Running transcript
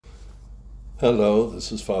Hello,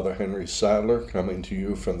 this is Father Henry Sattler coming to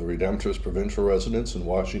you from the Redemptorist Provincial Residence in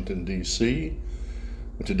Washington, D.C.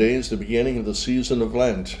 And today is the beginning of the season of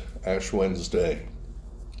Lent, Ash Wednesday.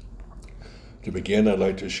 To begin, I'd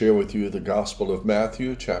like to share with you the Gospel of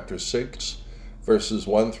Matthew, chapter 6, verses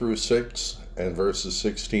 1 through 6, and verses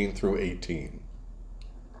 16 through 18.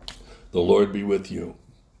 The Lord be with you.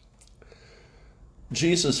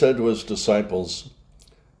 Jesus said to his disciples,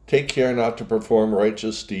 "Take care not to perform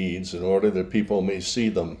righteous deeds in order that people may see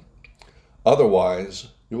them. Otherwise,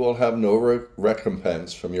 you will have no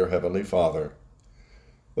recompense from your heavenly Father.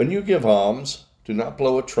 When you give alms, do not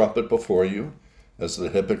blow a trumpet before you, as the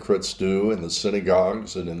hypocrites do in the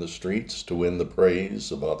synagogues and in the streets to win the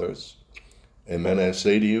praise of others. Amen, I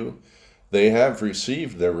say to you, they have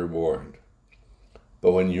received their reward.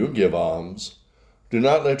 But when you give alms, do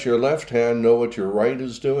not let your left hand know what your right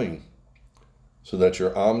is doing, so that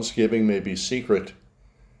your almsgiving may be secret,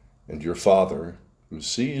 and your Father, who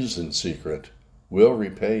sees in secret, will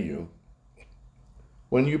repay you.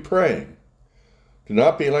 When you pray, do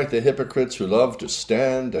not be like the hypocrites who love to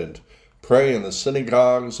stand and pray in the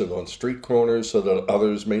synagogues and on street corners so that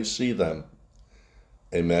others may see them.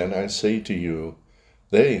 Amen, I say to you,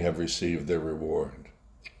 they have received their reward.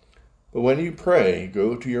 But when you pray,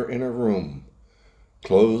 go to your inner room,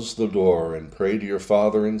 close the door, and pray to your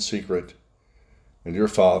Father in secret, and your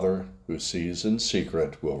Father, who sees in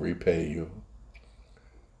secret, will repay you.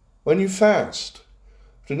 When you fast,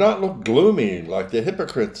 do not look gloomy like the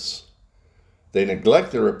hypocrites. They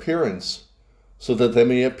neglect their appearance so that they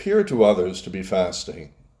may appear to others to be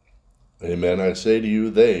fasting. Amen, I say to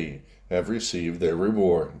you, they have received their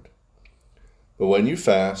reward. But when you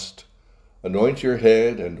fast, anoint your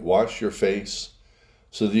head and wash your face,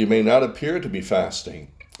 so that you may not appear to be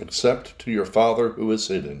fasting, except to your Father who is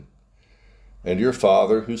hidden. And your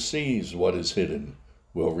Father who sees what is hidden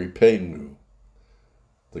will repay you."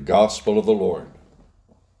 The Gospel of the Lord.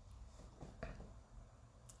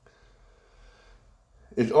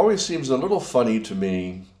 It always seems a little funny to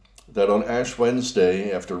me that on Ash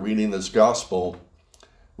Wednesday, after reading this Gospel,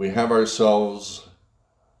 we have ourselves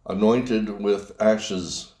anointed with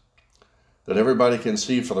ashes that everybody can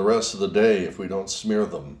see for the rest of the day if we don't smear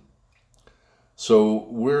them. So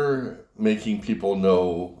we're making people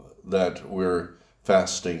know that we're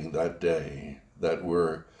fasting that day, that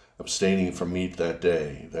we're abstaining from meat that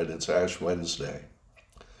day, that it's Ash Wednesday.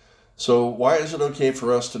 So why is it okay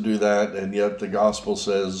for us to do that, and yet the gospel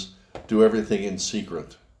says, do everything in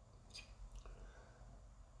secret?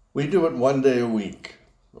 We do it one day a week,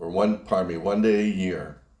 or one day a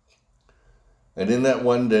year. And in that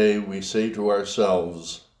one day, we say to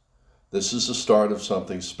ourselves, this is the start of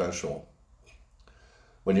something special.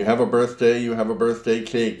 When you have a birthday, you have a birthday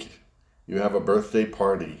cake. You have a birthday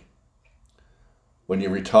party. When you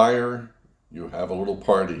retire, you have a little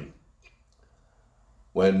party.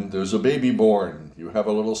 When there's a baby born, you have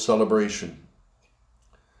a little celebration.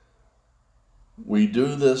 We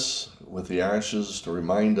do this with the ashes to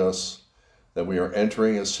remind us that we are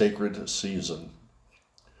entering a sacred season.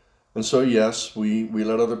 And so, yes, we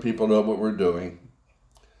let other people know what we're doing.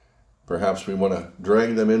 Perhaps we want to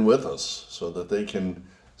drag them in with us so that they can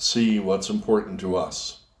see what's important to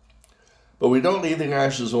us. But we don't leave the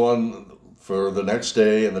ashes on for the next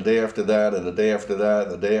day and the day after that and the day after that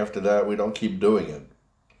and the day after that. We don't keep doing it.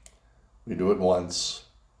 We do it once,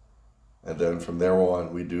 and then from there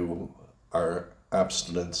on we do our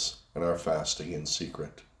abstinence and our fasting in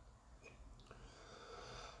secret.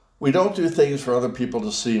 We don't do things for other people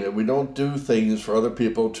to see. We don't do things for other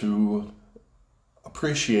people to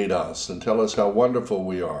appreciate us and tell us how wonderful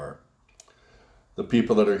we are. The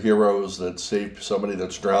people that are heroes, that save somebody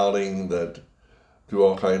that's drowning, that do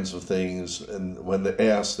all kinds of things. And when they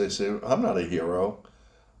ask, they say, I'm not a hero.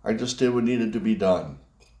 I just did what needed to be done.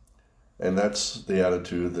 And that's the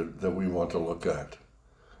attitude that we want to look at.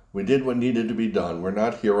 We did what needed to be done. We're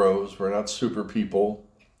not heroes. We're not super people.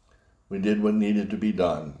 We did what needed to be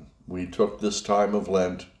done. We took this time of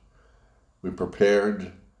Lent. We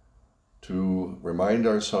prepared to remind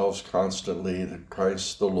ourselves constantly that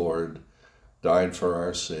Christ the Lord died for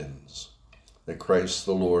our sins, that Christ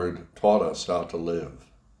the Lord taught us how to live.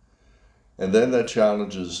 And then that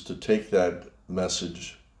challenge is to take that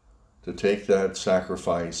message, to take that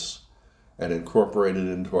sacrifice and incorporate it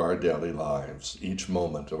into our daily lives, each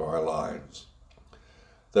moment of our lives.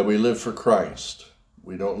 That we live for Christ.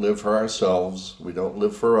 We don't live for ourselves. We don't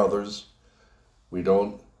live for others. We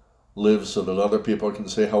don't live so that other people can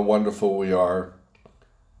say how wonderful we are.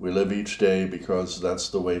 We live each day because that's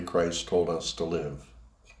the way Christ told us to live.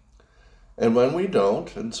 And when we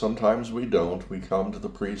don't, and sometimes we don't, we come to the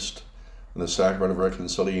priest in the sacrament of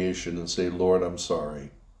reconciliation and say, Lord, I'm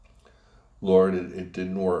sorry. Lord, it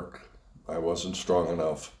didn't work. I wasn't strong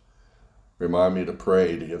enough. Remind me to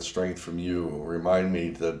pray, to get strength from you. Remind me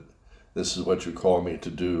that this is what you call me to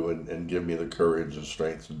do, and give me the courage and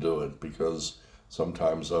strength to do it, because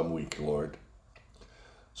sometimes I'm weak, Lord.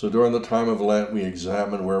 So during the time of Lent, we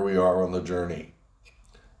examine where we are on the journey.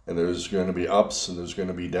 And there's going to be ups and there's going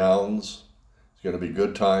to be downs. There's going to be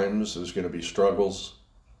good times. There's going to be struggles.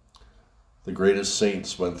 The greatest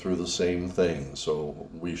saints went through the same thing, so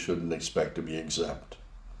we shouldn't expect to be exempt.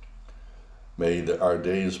 May our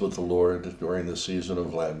days with the Lord during the season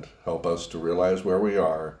of Lent help us to realize where we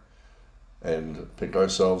are and pick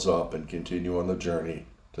ourselves up and continue on the journey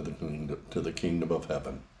to the kingdom of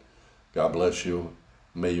heaven. God bless you.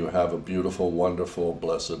 May you have a beautiful, wonderful,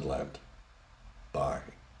 blessed Lent. Bye.